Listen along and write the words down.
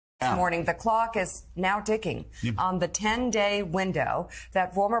This morning, the clock is now ticking on the 10-day window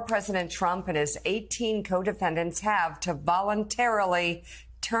that former President Trump and his 18 co-defendants have to voluntarily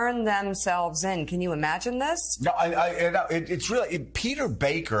turn themselves in. Can you imagine this? No, it's really Peter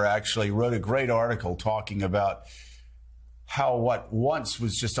Baker actually wrote a great article talking about how what once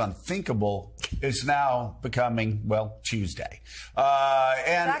was just unthinkable is now becoming, well, Tuesday. It's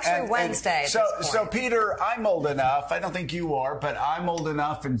actually Wednesday. So, Peter, I'm old enough. I don't think you are, but I'm old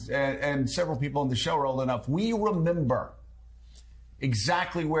enough, and several people on the show are old enough. We remember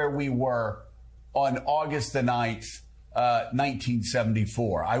exactly where we were on August the 9th,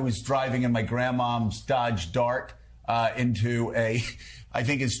 1974. I was driving in my grandmom's Dodge Dart into I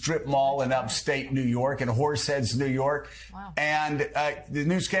think it's strip mall in upstate New York, in Horseheads, New York. Wow. And the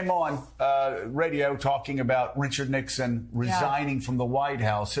news came on radio talking about Richard Nixon resigning from the White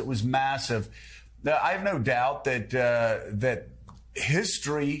House. It was massive. I have no doubt that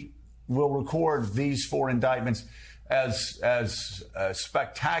history will record these 4 indictments as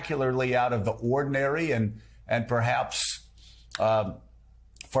spectacularly out of the ordinary and perhaps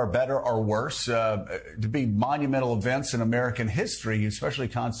for better or worse, to be monumental events in American history, especially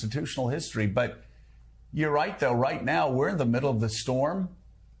constitutional history. But you're right, though. Right now, we're in the middle of the storm,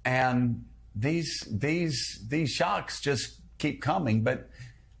 and these shocks just keep coming. But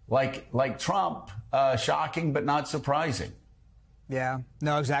like Trump, shocking but not surprising. Yeah,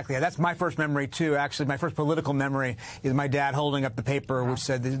 no, exactly. That's my first memory, too. Actually, my first political memory is my dad holding up the paper, which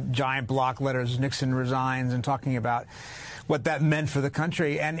said the giant block letters, Nixon resigns, and talking about what that meant for the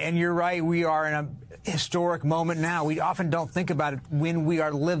country. And you're right, we are in a historic moment now. We often don't think about it when we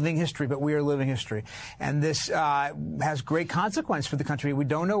are living history, but we are living history. And this has great consequence for the country. We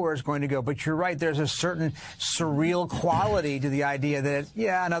don't know where it's going to go. But you're right, there's a certain surreal quality to the idea that,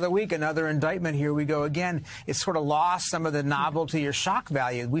 yeah, another week, another indictment, here we go again. It's sort of lost some of the novelty or shock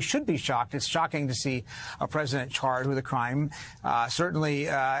value. We should be shocked. It's shocking to see a president charged with a crime. Certainly,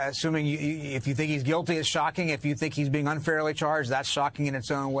 assuming if you think he's guilty, it's shocking. If you think he's being unfairly charged, that's shocking in its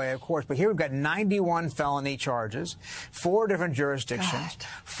own way, of course. But here we've got 91 felony charges, 4 different jurisdictions,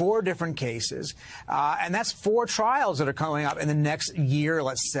 4 different cases. And that's 4 trials that are coming up in the next year,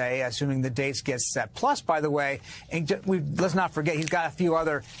 let's say, assuming the dates get set. Plus, by the way, let's not forget, he's got a few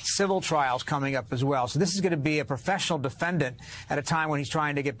other civil trials coming up as well. So this is going to be a professional defendant at a time when he's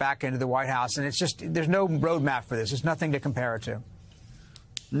trying to get back into the White House. And it's just, there's no roadmap for this. There's nothing to compare it to.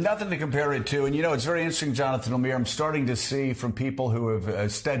 Nothing to compare it to. And, you know, it's very interesting, Jonathan Lemire. I'm starting to see from people who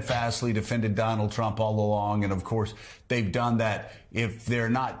have steadfastly defended Donald Trump all along. And, of course, they've done that. If they're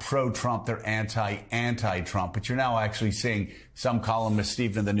not pro-Trump, they're anti-Trump. But you're now actually seeing some columnists,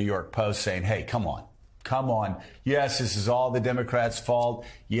 even in the New York Post, saying, hey, come on. Come on. Yes, this is all the Democrats' fault.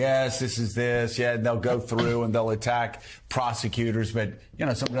 Yes, this is this. Yeah, they'll go through and they'll attack prosecutors. But, you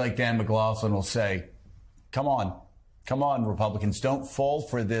know, somebody like Dan McLaughlin will say, come on. Come on, Republicans, don't fall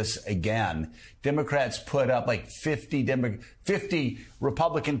for this again. Democrats put up like 50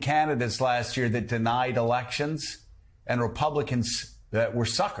 Republican candidates last year that denied elections, and Republicans that were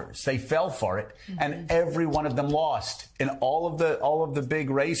suckers. They fell for it, and every one of them lost in all of the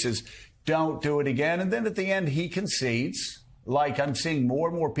big races. Don't do it again. And then at the end, he concedes, like I'm seeing more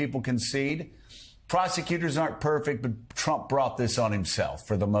and more people concede. Prosecutors aren't perfect, but Trump brought this on himself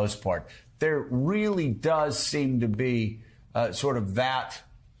for the most part. There really does seem to be sort of that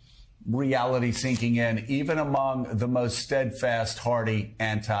reality sinking in, even among the most steadfast, hardy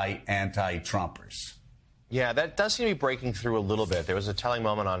anti-Trumpers. Yeah, that does seem to be breaking through a little bit. There was a telling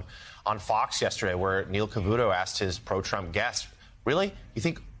moment on Fox yesterday where Neil Cavuto asked his pro-Trump guest, really? You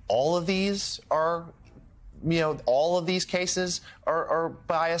think all of these are, you know, all of these cases are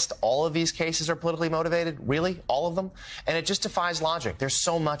biased? All of these cases are politically motivated? Really? All of them? And it just defies logic. There's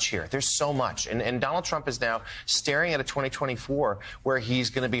so much here. There's so much. And Donald Trump is now staring at a 2024 where he's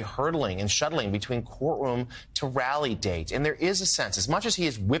going to be hurtling and shuttling between courtroom to rally date. And there is a sense, as much as he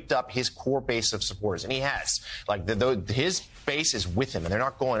has whipped up his core base of supporters, and he has, like his base is with him and they're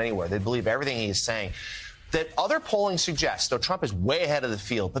not going anywhere. They believe everything he is saying. That other polling suggests, though Trump is way ahead of the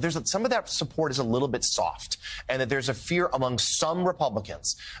field, but some of that support is a little bit soft, and that there's a fear among some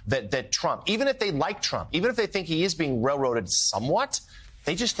Republicans that Trump, even if they like Trump, even if they think he is being railroaded somewhat,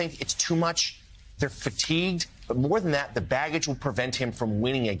 they just think it's too much. They're fatigued. But more than that, the baggage will prevent him from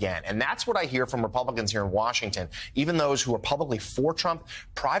winning again. And that's what I hear from Republicans here in Washington. Even those who are publicly for Trump,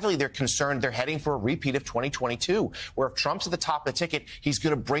 privately they're concerned they're heading for a repeat of 2022, where if Trump's at the top of the ticket, he's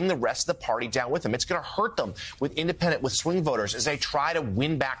going to bring the rest of the party down with him. It's going to hurt them with swing voters as they try to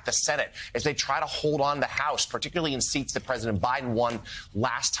win back the Senate, as they try to hold on the House, particularly in seats that President Biden won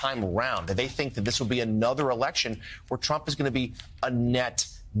last time around. They think that this will be another election where Trump is going to be a net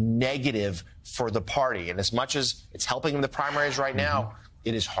negative for the party. And as much as it's helping in the primaries right now,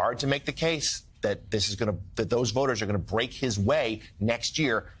 it is hard to make the case that that those voters are going to break his way next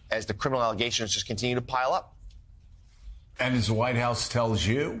year as the criminal allegations just continue to pile up. And as the White House tells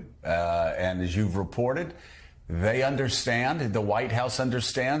you, and as you've reported, they understand, the White House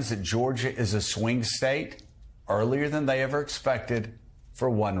understands that Georgia is a swing state earlier than they ever expected for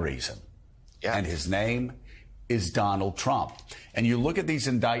one reason. Yeah. And his name is Donald Trump. And you look at these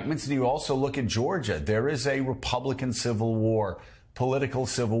indictments and you also look at Georgia. There is a Republican civil war, political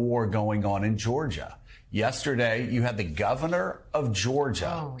civil war going on in Georgia. Yesterday, you had the governor of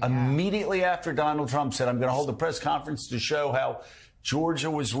Georgia immediately after Donald Trump said, I'm going to hold a press conference to show how Georgia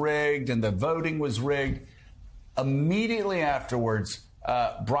was rigged and the voting was rigged. Immediately afterwards,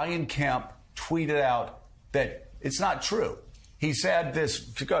 Brian Kemp tweeted out that it's not true. He said this.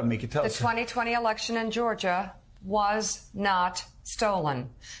 Go ahead, Mika, tell us. The 2020 election in Georgia was not stolen.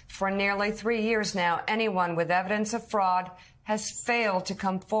 For nearly 3 years now, anyone with evidence of fraud has failed to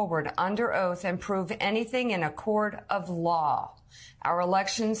come forward under oath and prove anything in a court of law. Our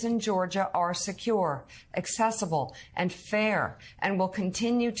elections in Georgia are secure, accessible, and fair, and will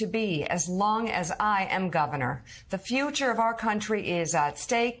continue to be as long as I am governor. The future of our country is at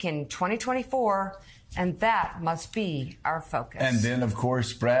stake in 2024, and that must be our focus. And then, of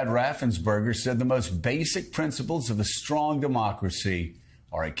course, Brad Raffensperger said the most basic principles of a strong democracy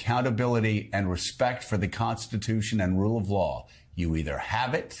are accountability and respect for the Constitution and rule of law. You either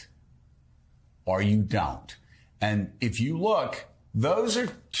have it or you don't. And if you look, those are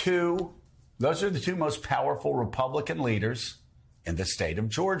the two most powerful Republican leaders in the state of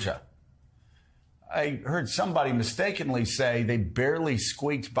Georgia. I heard somebody mistakenly say they barely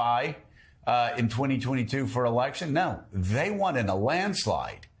squeaked by in 2022 for election. No, they won in a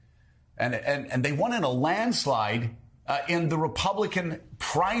landslide. And they won in a landslide in the Republican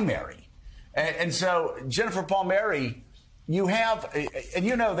primary. And so, Jennifer Palmieri, you have, and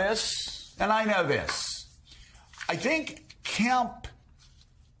you know this, and I know this. I think Kemp's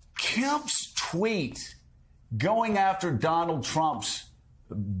tweet going after Donald Trump's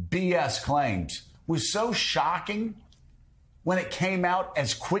BS claims was so shocking when it came out,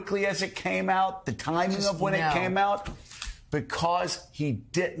 as quickly as it came out, the timing of when it came out, because he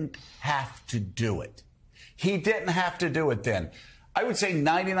didn't have to do it. He didn't have to do it then. I would say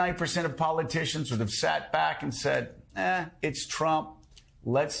 99% of politicians would have sat back and said, it's Trump.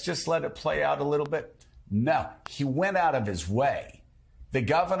 Let's just let it play out a little bit. No, he went out of his way. The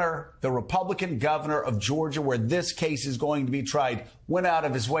governor, the Republican governor of Georgia, where this case is going to be tried, went out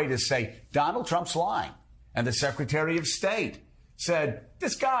of his way to say, Donald Trump's lying. And the Secretary of State said,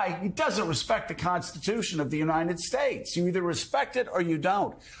 this guy, he doesn't respect the Constitution of the United States. You either respect it or you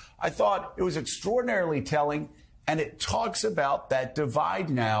don't. I thought it was extraordinarily telling, and it talks about that divide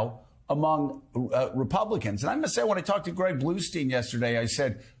now among Republicans. And I must say, when I talked to Greg Bluestein yesterday, I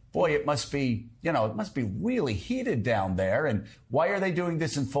said, boy, it must be really heated down there. And why are they doing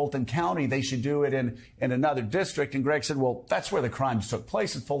this in Fulton County? They should do it in another district. And Greg said, well, that's where the crimes took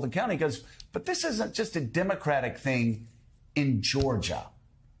place, in Fulton County. He goes, but this isn't just a Democratic thing in Georgia.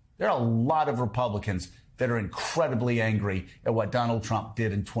 There are a lot of Republicans that are incredibly angry at what Donald Trump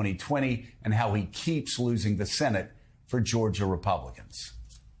did in 2020 and how he keeps losing the Senate for Georgia Republicans.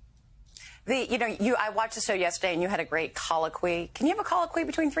 I watched the show yesterday and you had a great colloquy. Can you have a colloquy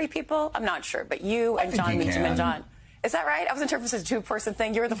between three people? I'm not sure, but you and John Meacham and John. Is that right? I wasn't sure if it was a two-person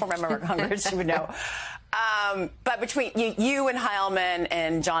thing. You're the former member of Congress, you would know. But between you and Heilman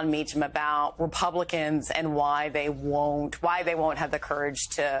and John Meacham about Republicans and why they won't have the courage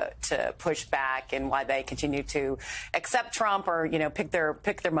to push back and why they continue to accept Trump or, pick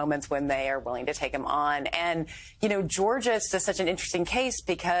their moments when they are willing to take him on. And, Georgia is just such an interesting case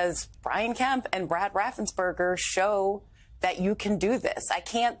because Brian Kemp and Brad Raffensperger show that you can do this. I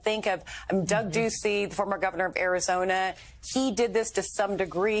can't think of Doug Ducey, the former governor of Arizona. He did this to some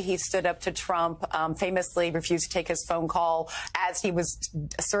degree. He stood up to Trump, famously refused to take his phone call as he was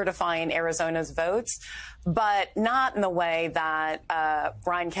certifying Arizona's votes, but not in the way that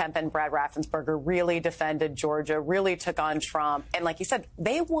Brian Kemp and Brad Raffensperger really defended Georgia, really took on Trump. And like you said,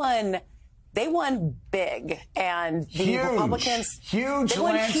 they won big, and the Republicans huge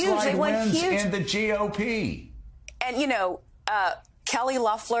landslide wins in the GOP. And, Kelly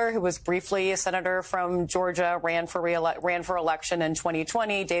Loeffler, who was briefly a senator from Georgia, ran for election in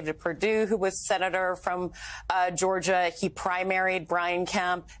 2020. David Perdue, who was senator from Georgia, he primaried Brian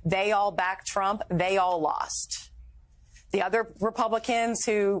Kemp. They all backed Trump. They all lost. The other Republicans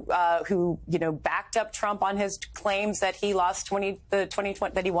who backed up Trump on his claims that he lost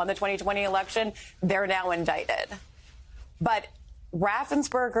that he won the 2020 election, they're now indicted. But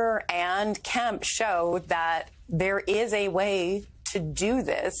Raffensperger and Kemp showed that there is a way to do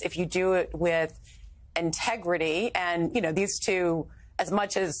this if you do it with integrity. And, you know, these two, as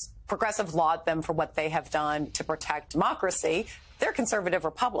much as progressives laud them for what they have done to protect democracy, they're conservative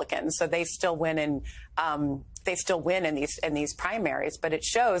Republicans, so they still win in these primaries. But it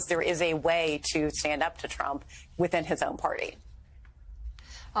shows there is a way to stand up to Trump within his own party.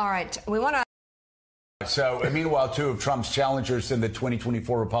 All right, we want to. So, meanwhile, two of Trump's challengers in the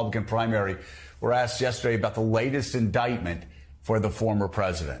 2024 Republican primary were asked yesterday about the latest indictment for the former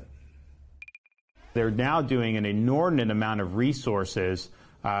president. They're now doing an inordinate amount of resources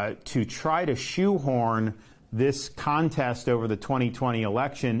to try to shoehorn this contest over the 2020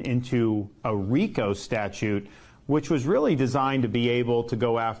 election into a RICO statute, which was really designed to be able to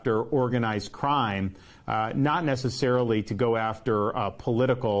go after organized crime, not necessarily to go after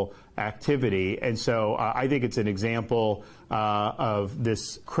political activity. And so I think it's an example of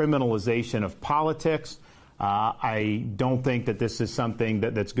this criminalization of politics. I don't think that this is something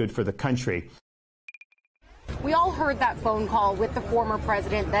that's good for the country. We all heard that phone call with the former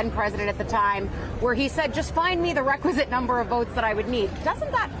president, then president at the time, where he said, just find me the requisite number of votes that I would need.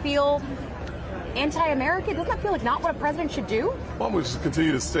 Doesn't that feel anti-American? Doesn't that feel like not what a president should do? Well, I'm going to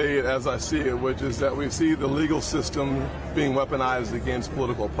continue to say it as I see it, which is that we see the legal system being weaponized against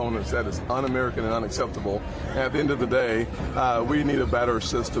political opponents. That is un-American and unacceptable. And at the end of the day, we need a better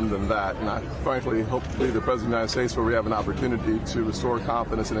system than that. And I frankly hope to be the President of the United States where we have an opportunity to restore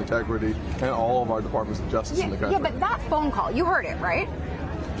confidence and integrity in all of our departments of justice in the country. Yeah, but that phone call, you heard it, right?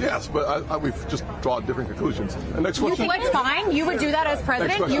 Yes, but we've just drawn different conclusions. The next question. You think it's fine? You would do that as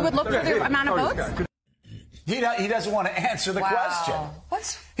president? You would look for the amount of votes? He doesn't want to answer the question.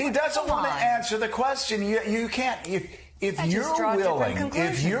 He doesn't want to answer the question. You can't. If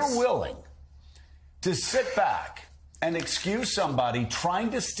you're willing to sit back and excuse somebody trying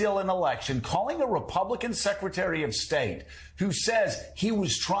to steal an election, calling a Republican Secretary of State who says he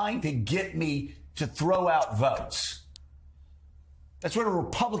was trying to get me to throw out votes. That's what a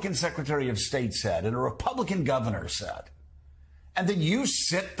Republican Secretary of State said and a Republican governor said. And then you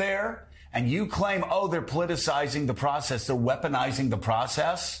sit there and you claim, oh, they're politicizing the process, they're weaponizing the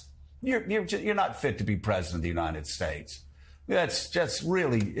process. You're not fit to be president of the United States. That's just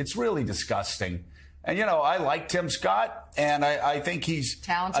it's really disgusting. And, you know, I like Tim Scott, and I think he's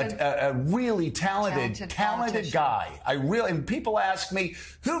talented, a really talented guy. And people ask me,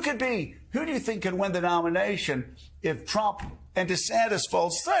 who do you think could win the nomination if Trump and DeSantis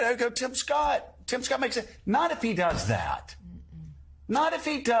falls through? I go, Tim Scott. Tim Scott makes it. Not if he does that. Not if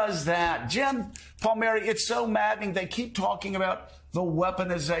he does that. Jim Palmieri, it's so maddening. They keep talking about the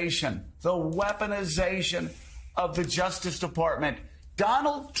weaponization of the Justice Department.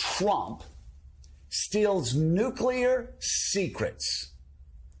 Donald Trump steals nuclear secrets.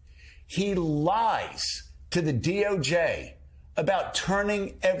 He lies to the DOJ about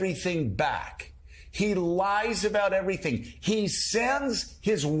turning everything back. He lies about everything. He sends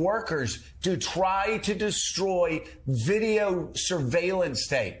his workers to try to destroy video surveillance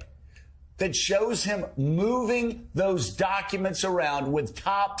tape that shows him moving those documents around with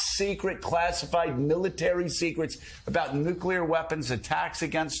top secret classified military secrets about nuclear weapons, attacks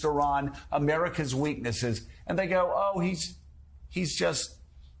against Iran, America's weaknesses. And they go, oh, he's just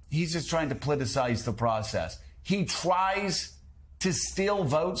trying to politicize the process. He tries to steal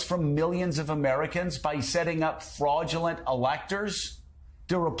votes from millions of Americans by setting up fraudulent electors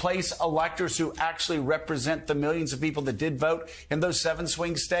to replace electors who actually represent the millions of people that did vote in those 7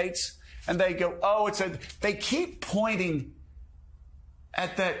 swing states. And they go, oh, they keep pointing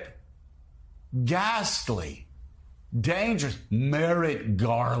at that ghastly, dangerous Merrick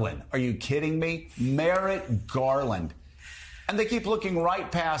Garland. Are you kidding me? Merrick Garland. And they keep looking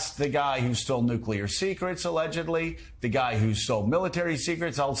right past the guy who stole nuclear secrets, allegedly, the guy who stole military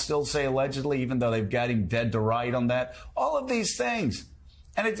secrets. I'll still say allegedly, even though they've got him dead to right on that. All of these things.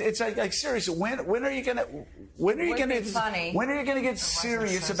 And it's like seriously, when are you going to get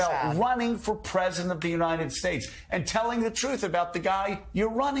serious about running for president of the United States and telling the truth about the guy you're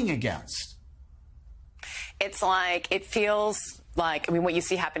running against? It's like, it feels like, I mean, what you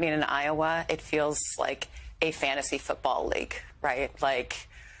see happening in Iowa, it feels like a fantasy football league, right? Like,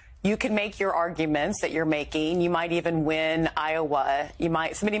 you can make your arguments that you're making. You might even win Iowa.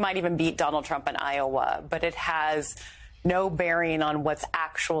 Somebody might even beat Donald Trump in Iowa, but it has no bearing on what's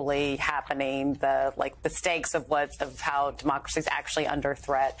actually happening, the stakes of how democracy is actually under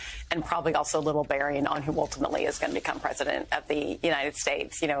threat, and probably also little bearing on who ultimately is going to become president of the United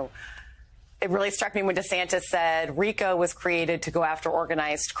States. You know, it really struck me when DeSantis said RICO was created to go after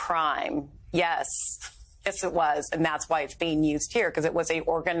organized crime. Yes, Yes, it was. And that's why it's being used here, because it was a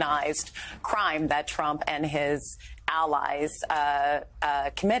organized crime that Trump and his allies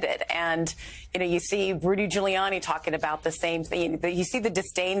committed. And, you see Rudy Giuliani talking about the same thing. You see the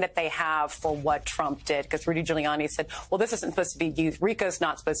disdain that they have for what Trump did, because Rudy Giuliani said, well, this isn't supposed to be used. RICO's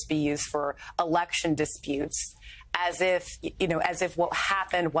not supposed to be used for election disputes, as if what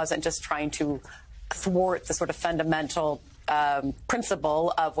happened wasn't just trying to thwart the sort of fundamental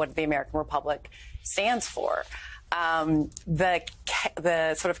principle of what the American Republic stands for.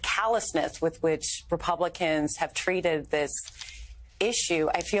 The sort of callousness with which Republicans have treated this issue,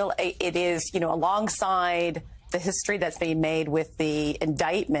 I feel it is, alongside the history that's being made with the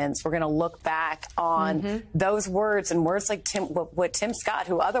indictments, we're going to look back on those words and words like what Tim Scott,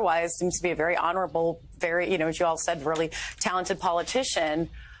 who otherwise seems to be a very honorable, very, as you all said, really talented politician,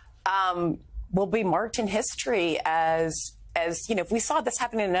 will be marked in history as if we saw this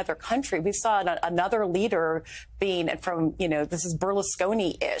happen in another country, we saw another leader being from, this is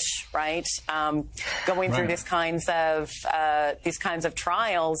Berlusconi-ish, right? Going through these kinds of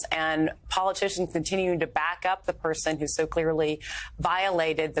trials, and politicians continuing to back up the person who so clearly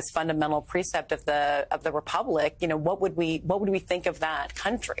violated this fundamental precept of the republic. What would we think of that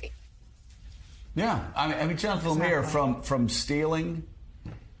country? Yeah, I mean, Jonathan Lemire, from stealing,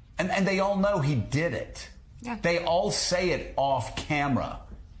 and they all know he did it. Yeah. They all say it off camera.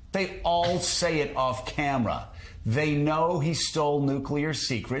 They know he stole nuclear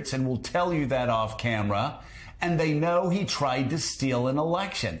secrets and will tell you that off camera. And they know he tried to steal an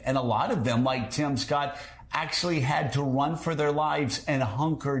election. And a lot of them, like Tim Scott, actually had to run for their lives and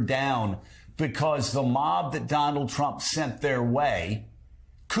hunker down because the mob that Donald Trump sent their way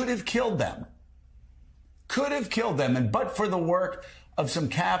could have killed them. And but for the work of some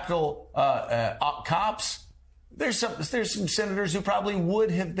Capitol cops, there's some senators who probably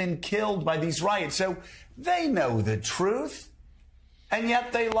would have been killed by these riots. So they know the truth, and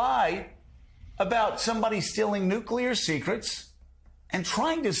yet they lie about somebody stealing nuclear secrets and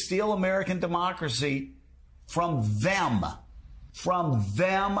trying to steal American democracy from them,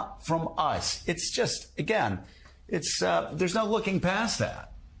 from us. It's just, again, there's no looking past that.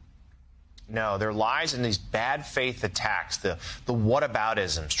 No, they're lies and these bad faith attacks, the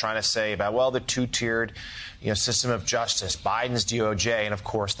whataboutisms, trying to say about, well, the two-tiered system of justice, Biden's DOJ, and, of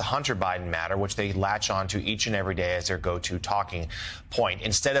course, the Hunter Biden matter, which they latch on to each and every day as their go-to talking point,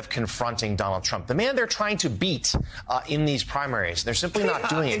 instead of confronting Donald Trump, the man they're trying to beat in these primaries. They're simply not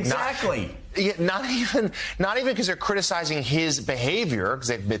doing it. Exactly. Not even because they're criticizing his behavior, because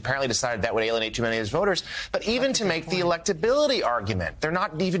they've apparently decided that would alienate too many of his voters, but even to make the electability argument. They're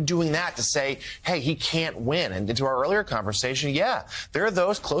not even doing that to say, hey, he can't win. And to our earlier conversation, yeah, there are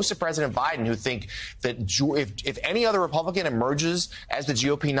those close to President Biden who think that if any other Republican emerges as the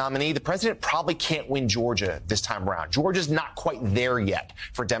GOP nominee, the president probably can't win Georgia this time around. Georgia's not quite there yet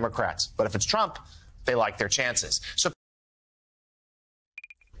for Democrats. But if it's Trump, they like their chances. So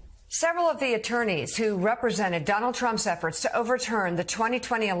several of the attorneys who represented Donald Trump's efforts to overturn the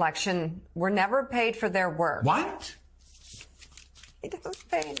 2020 election were never paid for their work. What? They don't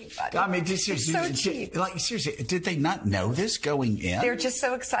pay anybody. I mean, seriously, did they not know this going in? They're just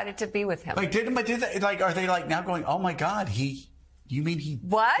so excited to be with him. Are they now going, oh my God, you mean he...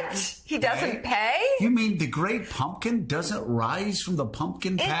 What? He doesn't pay? You mean the great pumpkin doesn't rise from the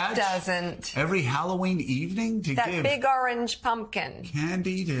pumpkin patch? It doesn't. Every Halloween evening to that give... big orange pumpkin.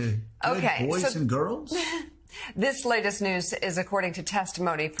 Candy to good boys and girls? This latest news is according to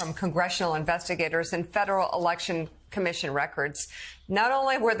testimony from congressional investigators and Federal Election Commission records. Not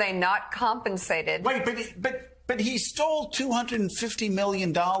only were they not compensated... Wait, but he stole $250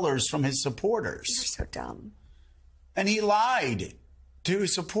 million from his supporters. You're so dumb. And he lied to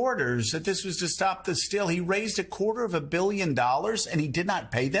his supporters that this was to stop the steal. He raised $250 million and he did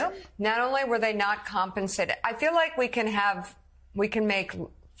not pay them? Not only were they not compensated, I feel like we can make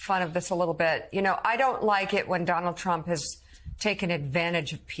fun of this a little bit. I don't like it when Donald Trump has taken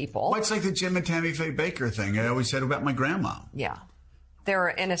advantage of people. Well, it's like the Jim and Tammy Faye Baker thing I always said about my grandma. Yeah. There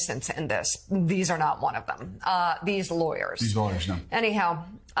are innocents in this. These are not one of them. These lawyers. No. Anyhow,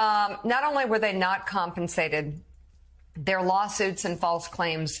 not only were they not compensated, their lawsuits and false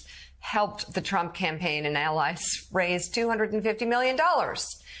claims helped the Trump campaign and allies raise $250 million.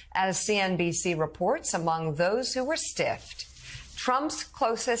 As CNBC reports, among those who were stiffed, Trump's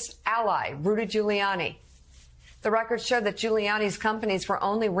closest ally, Rudy Giuliani. The records show that Giuliani's companies were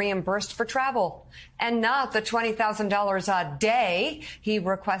only reimbursed for travel and not the $20,000 a day he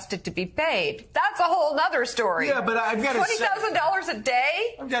requested to be paid. That's a whole nother story. Yeah, but I've got to say... $20,000 a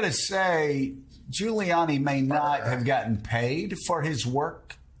day? I've got to say, Giuliani may not have gotten paid for his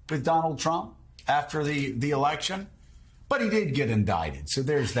work with Donald Trump. after the election. But he did get indicted. So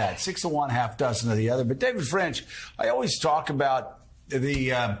there's that. 6 of one, half dozen of the other. But David French, I always talk about the,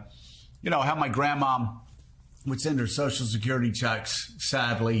 how my grandma would send her Social Security checks,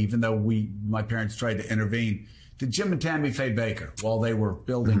 sadly, even though my parents tried to intervene, to Jim and Tammy Faye Baker while they were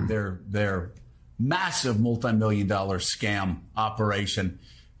building their massive multi-million-dollar scam operation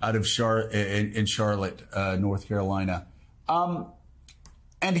out of in Charlotte, North Carolina.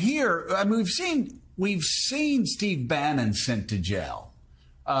 And here, I mean, we've seen Steve Bannon sent to jail,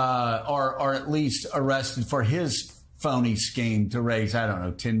 or at least arrested for his phony scheme to raise, I don't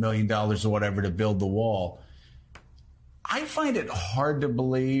know, $10 million or whatever to build the wall. I find it hard to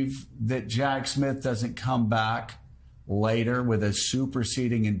believe that Jack Smith doesn't come back later with a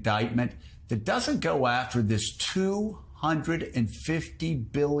superseding indictment that doesn't go after this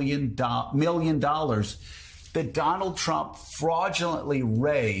 $250 million that Donald Trump fraudulently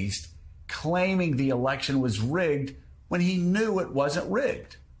raised, claiming the election was rigged when he knew it wasn't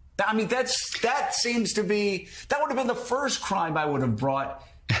rigged. I mean, that seems to be, that would have been the first crime I would have brought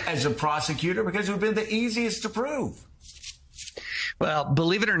as a prosecutor, because it would have been the easiest to prove. Well,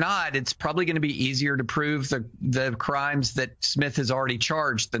 believe it or not, it's probably going to be easier to prove the crimes that Smith has already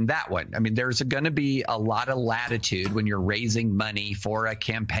charged than that one. I mean, there's going to be a lot of latitude when you're raising money for a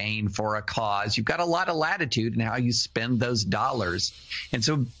campaign, for a cause. You've got a lot of latitude in how you spend those dollars. And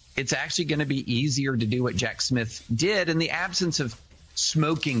so it's actually going to be easier to do what Jack Smith did in the absence of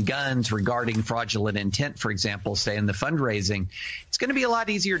smoking guns regarding fraudulent intent, for example, say in the fundraising. It's going to be a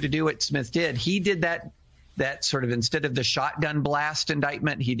lot easier to do what Smith did. He did that sort of, instead of the shotgun blast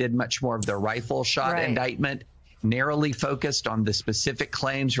indictment, he did much more of the rifle shot indictment, narrowly focused on the specific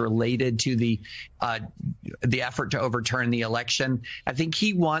claims related to the effort to overturn the election. I think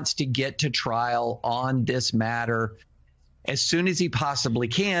he wants to get to trial on this matter as soon as he possibly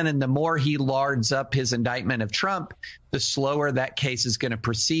can. And the more he lards up his indictment of Trump, the slower that case is going to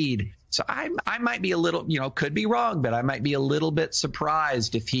proceed. So I might be a little, could be wrong, but I might be a little bit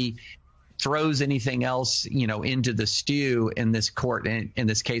surprised if he throws anything else, into the stew in this court, in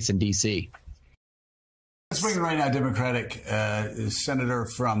this case in D.C. Let's bring in right now Democratic Senator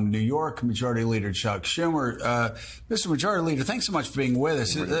from New York, Majority Leader Chuck Schumer. Mr. Majority Leader, thanks so much for being with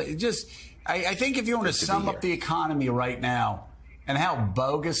us. I think if you want to sum up the economy right now and how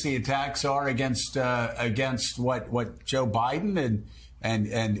bogus the attacks are against what Joe Biden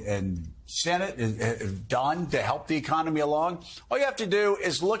and Senate have done to help the economy along, all you have to do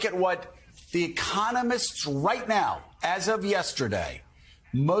is look at what the economists right now, as of yesterday,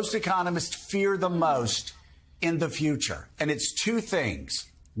 most economists fear the most in the future. And it's two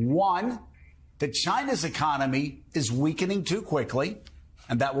things. One, that China's economy is weakening too quickly,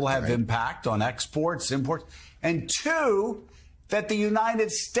 and that will have impact on exports, imports. And two, that the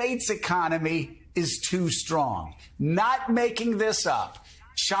United States economy is too strong. Not making this up.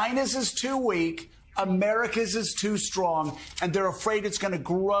 China's is too weak. America's is too strong, and they're afraid it's going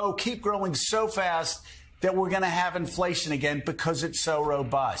to keep growing so fast that we're going to have inflation again because it's so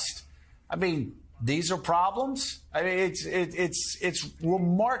robust. I mean, these are problems. I mean, it's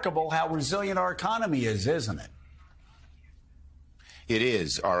remarkable how resilient our economy is, isn't it? It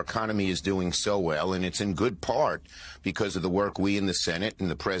is. Our economy is doing so well, and it's in good part because of the work we in the Senate and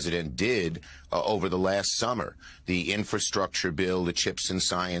the president did over the last summer. The infrastructure bill, the CHIPS and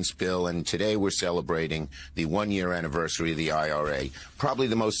Science bill, and today we're celebrating the one-year anniversary of the IRA. Probably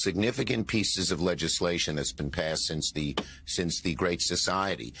the most significant pieces of legislation that's been passed since the Great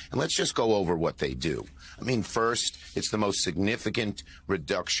Society. And let's just go over what they do. I mean, first, it's the most significant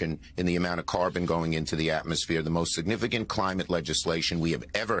reduction in the amount of carbon going into the atmosphere, the most significant climate legislation we have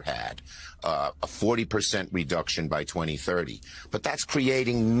ever had, a 40% reduction by 2030. But that's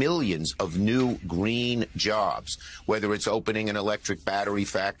creating millions of new green jobs, whether it's opening an electric battery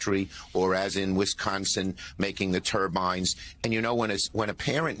factory or, as in Wisconsin, making the turbines. And when a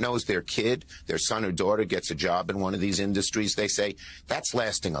parent knows their kid, their son or daughter gets a job in one of these industries, they say, that's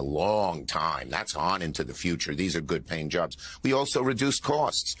lasting a long time. That's on into the future. These are good paying jobs. We also reduced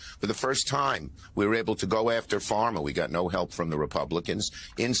costs. For the first time, we were able to go after pharma. We got no help from the Republicans.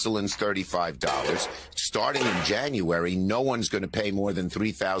 Insulin's $35. Starting in January, no one's going to pay more than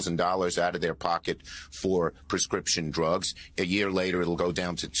 $3,000 out of their pocket for prescription drugs. A year later, it'll go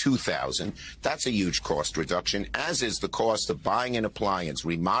down to $2,000. That's a huge cost reduction, as is the cost of buying an appliance,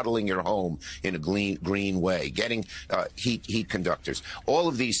 remodeling your home in a green way, getting heat conductors. All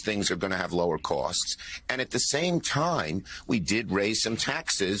of these things are going to have lower costs. And at the same time, we did raise some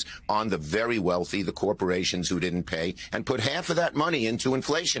taxes on the very wealthy, the corporations who didn't pay, and put half of that that money into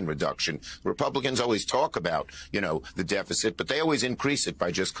inflation reduction. Republicans always talk about, the deficit, but they always increase it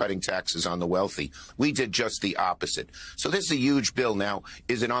by just cutting taxes on the wealthy. We did just the opposite. So this is a huge bill. Now,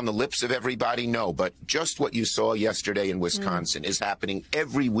 is it on the lips of everybody? No, but just what you saw yesterday in Wisconsin is happening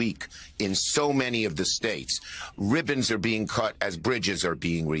every week in so many of the states. Ribbons are being cut as bridges are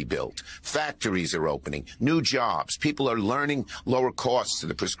being rebuilt. Factories are opening. New jobs. People are learning lower costs of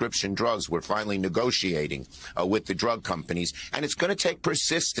the prescription drugs. We're finally negotiating with the drug companies, and it's going to take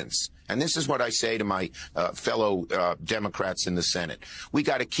persistence. And this is what I say to my fellow Democrats in the Senate. We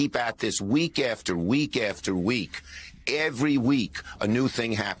got to keep at this week after week after week. Every week, a new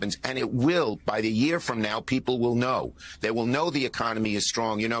thing happens, and it will, by the year from now, people will know. They will know the economy is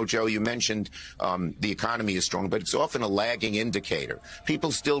strong. Joe, you mentioned the economy is strong, but it's often a lagging indicator.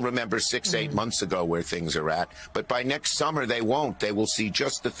 People still remember 6-8 months ago where things are at, but by next summer, they won't. They will see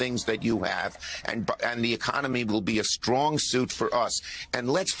just the things that you have, and the economy will be a strong suit for us. And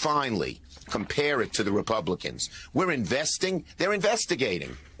let's finally compare it to the Republicans. We're investing. They're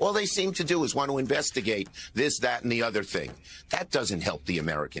investigating. All they seem to do is want to investigate this, that, and the other thing. That doesn't help the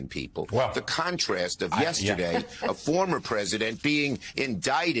American people. Well, the contrast of yesterday, a former president being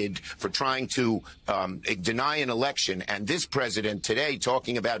indicted for trying to deny an election, and this president today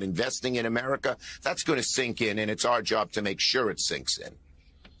talking about investing in America, that's going to sink in, and it's our job to make sure it sinks in.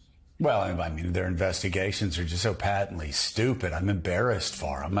 Well, I mean, their investigations are just so patently stupid. I'm embarrassed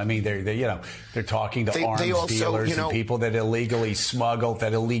for them. I mean, they're talking to arms dealers and people that illegally smuggle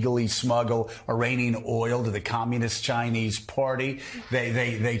Iranian oil to the Communist Chinese Party.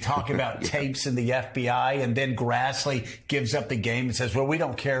 They talk about tapes in the FBI, and then Grassley gives up the game and says, well, we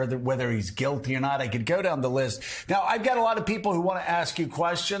don't care whether he's guilty or not. I could go down the list. Now, I've got a lot of people who want to ask you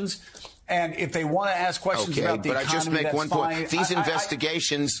questions. And if they want to ask questions about the economy, but I just make one fine. point. These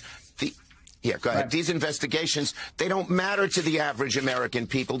investigations... Yeah, go ahead. Right. These investigations, they don't matter to the average American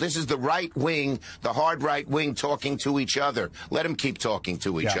people. This is the right wing, the hard right wing talking to each other. Let them keep talking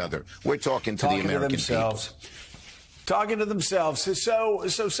to each other. We're talking to the American people. Talking to themselves. So,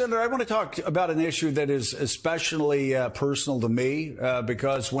 Senator, I want to talk about an issue that is especially personal to me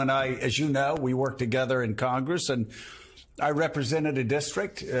because when as you know, we worked together in Congress, and I represented a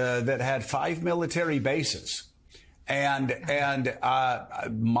district that had 5 military bases. And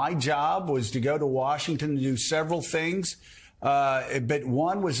my job was to go to Washington to do several things, but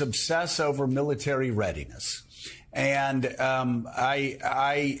one was obsess over military readiness. And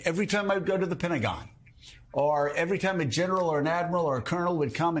every time I would go to the Pentagon, or every time a general or an admiral or a colonel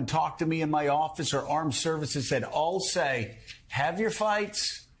would come and talk to me in my office or armed services, they'd all say, have your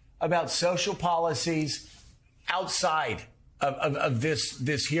fights about social policies outside of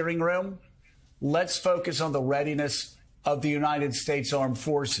this hearing room. Let's focus on the readiness of the United States Armed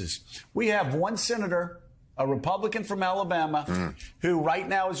Forces. We have one senator, a Republican from Alabama, who right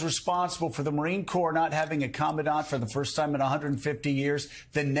now is responsible for the Marine Corps not having a commandant for the first time in 150 years,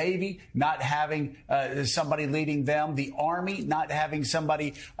 the Navy not having somebody leading them, the Army not having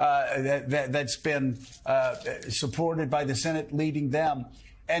somebody that's been supported by the Senate leading them.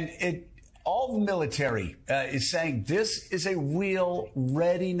 And all the military is saying this is a real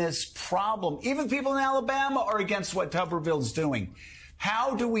readiness problem. Even people in Alabama are against what Tuberville's doing.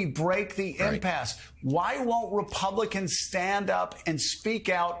 How do we break the impasse? Why won't Republicans stand up and speak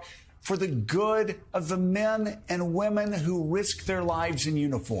out for the good of the men and women who risk their lives in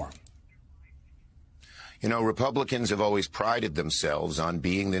uniform? Republicans have always prided themselves on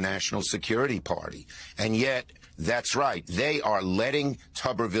being the national security party, and yet that's right. They are letting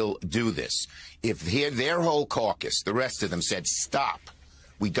Tuberville do this. If their whole caucus, the rest of them said, stop,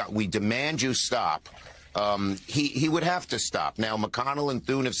 we demand you stop, he would have to stop. Now, McConnell and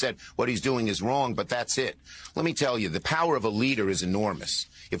Thune have said what he's doing is wrong, but that's it. Let me tell you, the power of a leader is enormous.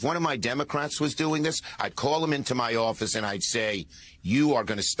 If one of my Democrats was doing this, I'd call him into my office and I'd say, you are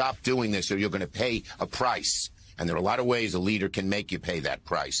going to stop doing this or you're going to pay a price. And there are a lot of ways a leader can make you pay that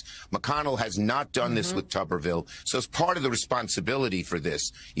price. McConnell has not done this with Tuberville. So as part of the responsibility for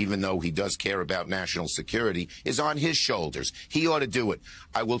this, even though he does care about national security, is on his shoulders. He ought to do it.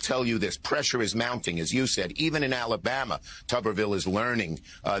 I will tell you this. Pressure is mounting. As you said, even in Alabama, Tuberville is learning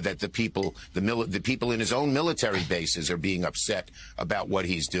that the people in his own military bases are being upset about what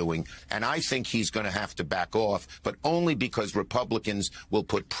he's doing. And I think he's going to have to back off, but only because Republicans will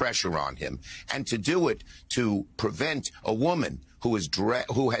put pressure on him. And to do it to prevent a woman who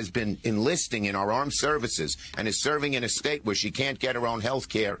has been enlisting in our armed services and is serving in a state where she can't get her own health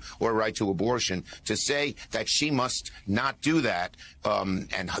care or a right to abortion, to say that she must not do that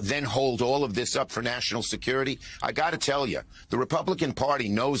and then hold all of this up for national security. I got to tell you, the Republican Party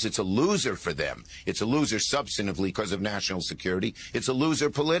knows it's a loser for them. It's a loser substantively because of national security. It's a loser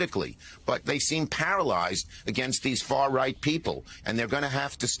politically. But they seem paralyzed against these far-right people, and they're going to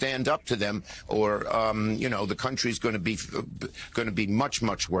have to stand up to them, or the country's going to be much,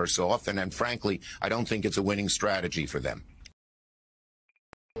 much worse off. And frankly, I don't think it's a winning strategy for them.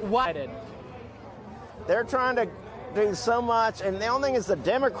 What? They're trying to do so much, and the only thing is the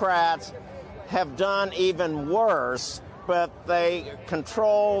Democrats have done even worse, but they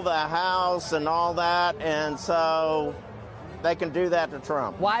control the House and all that, and so they can do that to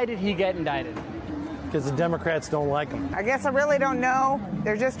Trump. Why did he get indicted? Because the Democrats don't like him. I guess I really don't know.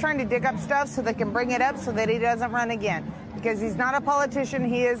 They're just trying to dig up stuff so they can bring it up so that he doesn't run again. Because he's not a politician,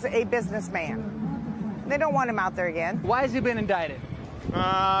 he is a businessman. They don't want him out there again. Why has he been indicted?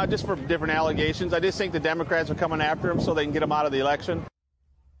 Just for different allegations. I just think the Democrats are coming after him so they can get him out of the election.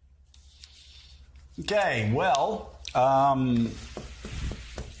 Okay, well,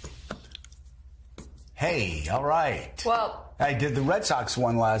 hey, all right. Well, I did the Red Sox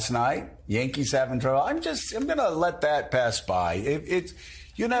won last night. Yankees having trouble. I'm going to let that pass by. It's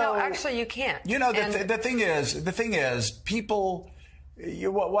no, actually, you can't. The thing is, people.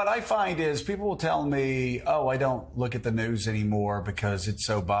 What I find is people will tell me, "Oh, I don't look at the news anymore because it's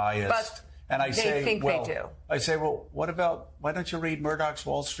so biased." But and I say, think well, they do. I say, well, why don't you read Murdoch's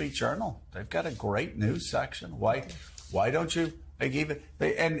Wall Street Journal? They've got a great news section. Why don't you?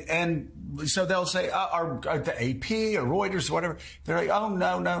 And so they'll say, the AP or Reuters or whatever. They're like, oh,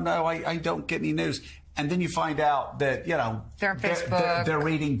 no, I don't get any news. And then you find out that, they're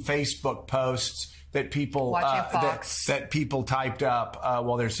reading Facebook posts that people that people typed up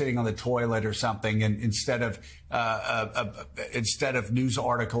while they're sitting on the toilet or something, and instead of news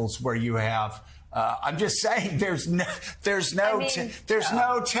articles where you have. I'm just saying, there's no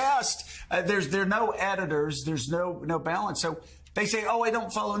test. There are no editors. There's no balance. So they say, oh, I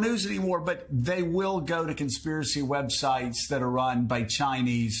don't follow news anymore, but they will go to conspiracy websites that are run by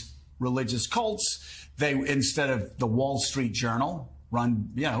Chinese religious cults. They, instead of the Wall Street Journal, run,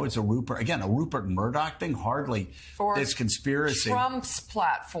 it's a Rupert Murdoch thing, hardly. For this conspiracy. Trump's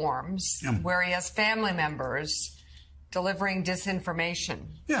platforms, where he has family members delivering disinformation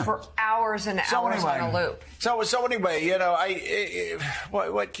for hours and hours on a loop. So anyway,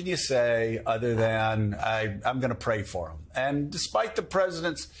 what can you say other than I'm going to pray for him? And despite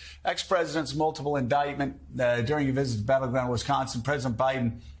the ex-president's multiple indictment during a visit to Battleground, Wisconsin, President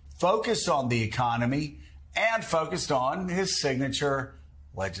Biden focused on the economy and focused on his signature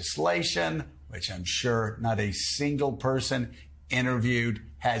legislation, which I'm sure not a single person interviewed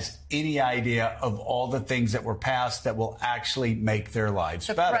has any idea of all the things that were passed that will actually make their lives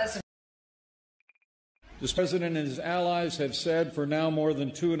better. This president and his allies have said for now more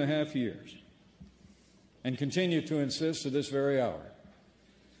than 2.5 years, and continue to insist to this very hour,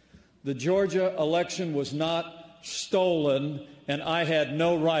 the Georgia election was not stolen, and I had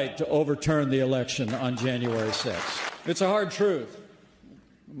no right to overturn the election on January 6th. It's a hard truth.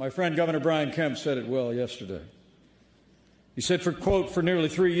 My friend Governor Brian Kemp said it well yesterday. He said, for nearly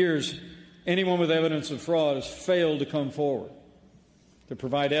 3 years, anyone with evidence of fraud has failed to come forward to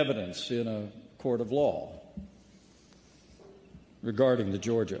provide evidence in a court of law regarding the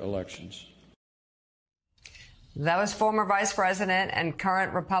Georgia elections. That was former Vice President and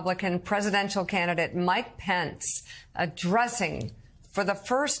current Republican presidential candidate Mike Pence addressing for the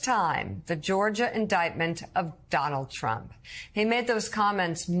first time the Georgia indictment of Donald Trump. He made those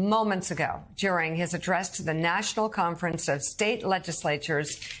comments moments ago during his address to the National Conference of State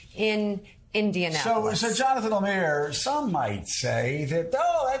Legislatures in Indianapolis. So Jonathan Lemire, some might say that,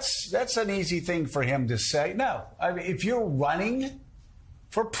 that's an easy thing for him to say. No, I mean, if you're running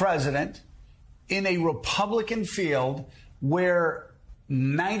for president in a Republican field where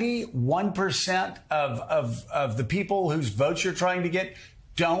 91% of the people whose votes you're trying to get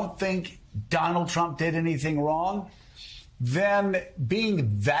don't think Donald Trump did anything wrong, then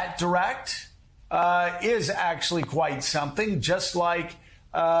being that direct is actually quite something, just like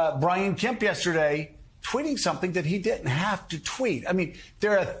Brian Kemp yesterday tweeting something that he didn't have to tweet. I mean,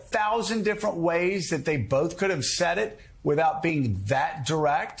 there are 1,000 different ways that they both could have said it without being that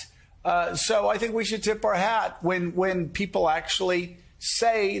direct. So I think we should tip our hat when people actually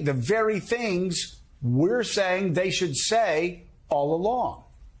say the very things we're saying they should say all along.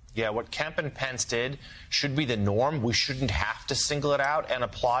 Yeah, what Kemp and Pence did should be the norm. We shouldn't have to single it out and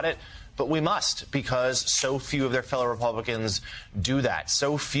applaud it. but we must, because so few of their fellow Republicans do that.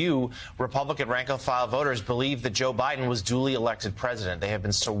 So few Republican rank-and-file voters believe that Joe Biden was duly elected president. They have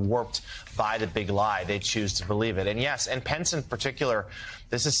been so warped by the big lie, they choose to believe it. And yes, and Pence in particular,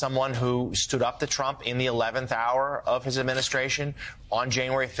 this is someone who stood up to Trump in the 11th hour of his administration. On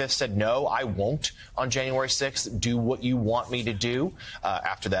January 5th said, no, I won't on January 6th do what you want me to do,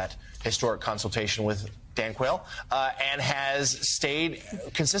 after that historic consultation with Dan Quayle, and has stayed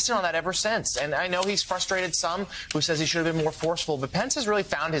consistent on that ever since. And I know he's frustrated some who says he should have been more forceful, but Pence has really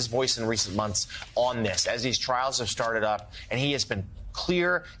found his voice in recent months on this as these trials have started up, and he has been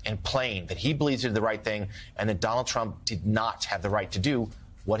clear and plain that he believes he did the right thing and that Donald Trump did not have the right to do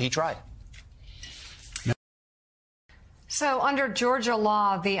what he tried. So under Georgia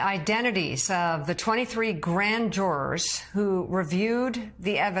law, the identities of the 23 grand jurors who reviewed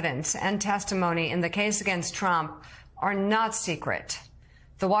the evidence and testimony in the case against Trump are not secret.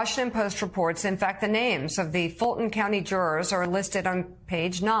 The Washington Post reports, in fact, the names of the Fulton County jurors are listed on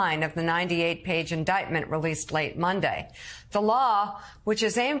page 9 of the 98-page indictment released late Monday. The law, which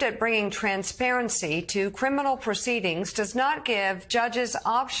is aimed at bringing transparency to criminal proceedings, does not give judges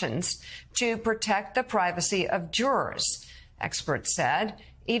options to protect the privacy of jurors, experts said,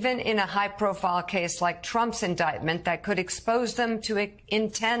 even in a high-profile case like Trump's indictment that could expose them to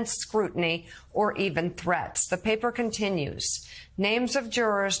intense scrutiny or even threats. The paper continues. Names of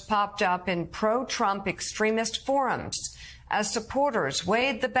jurors popped up in pro-Trump extremist forums as supporters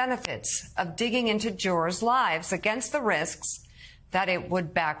weighed the benefits of digging into jurors' lives against the risks that it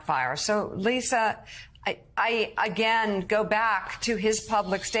would backfire. So, Lisa, I again go back to his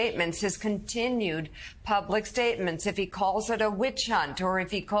public statements, his continued public statements. If he calls it a witch hunt or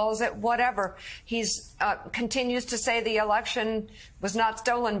if he calls it whatever, he's continues to say the election was not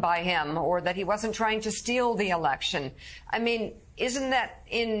stolen by him or that he wasn't trying to steal the election. I mean, isn't that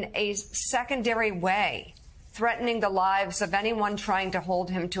in a secondary way threatening the lives of anyone trying to hold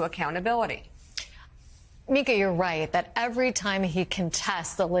him to accountability? Mika, you're right that every time he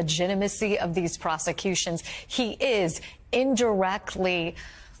contests the legitimacy of these prosecutions, he is indirectly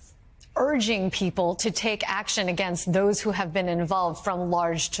urging people to take action against those who have been involved from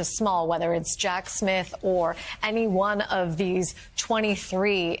large to small, whether it's Jack Smith or any one of these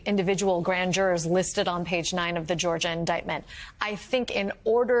 23 individual grand jurors listed on page 9 of the Georgia indictment. I think in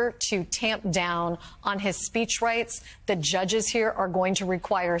order to tamp down on his speech rights, the judges here are going to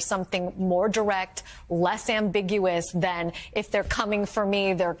require something more direct, less ambiguous than if they're coming for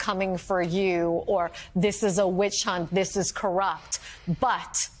me, they're coming for you, or this is a witch hunt, this is corrupt.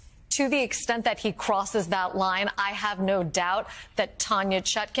 But to the extent that he crosses that line, I have no doubt that Tanya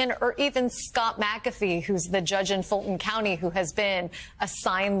Chutkan or even Scott McAfee, who's the judge in Fulton County who has been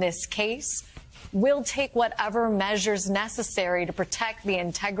assigned this case, will take whatever measures necessary to protect the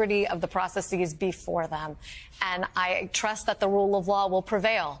integrity of the processes before them. And I trust that the rule of law will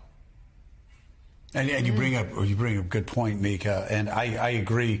prevail. And you bring up a good point, Mika, and I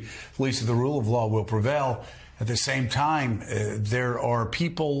agree. Lisa, the rule of law will prevail. At the same time, there are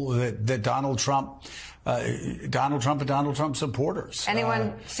people that Donald Trump and Donald Trump supporters.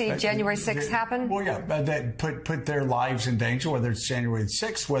 Anyone see January 6th happen? Well, yeah, that put their lives in danger, whether it's January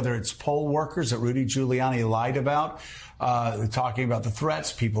 6th, whether it's poll workers that Rudy Giuliani lied about, talking about the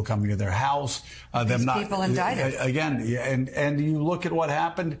threats, people coming to their house, them not people indicted again, and you look at what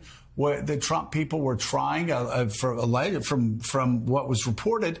happened. What the Trump people were trying, from what was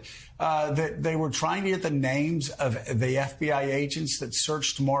reported, that they were trying to get the names of the FBI agents that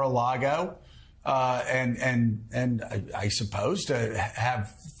searched Mar-a-Lago, and I suppose to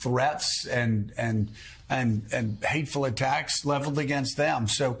have threats and hateful attacks leveled against them.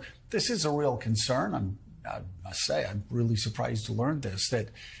 So this is a real concern. I must say, I'm really surprised to learn this, that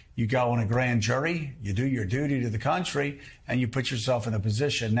you go on a grand jury, you do your duty to the country, and you put yourself in a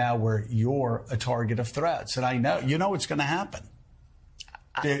position now where you're a target of threats. And I know, you know what's going to happen.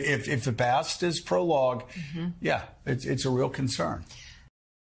 If the past is prologue, yeah, it's a real concern.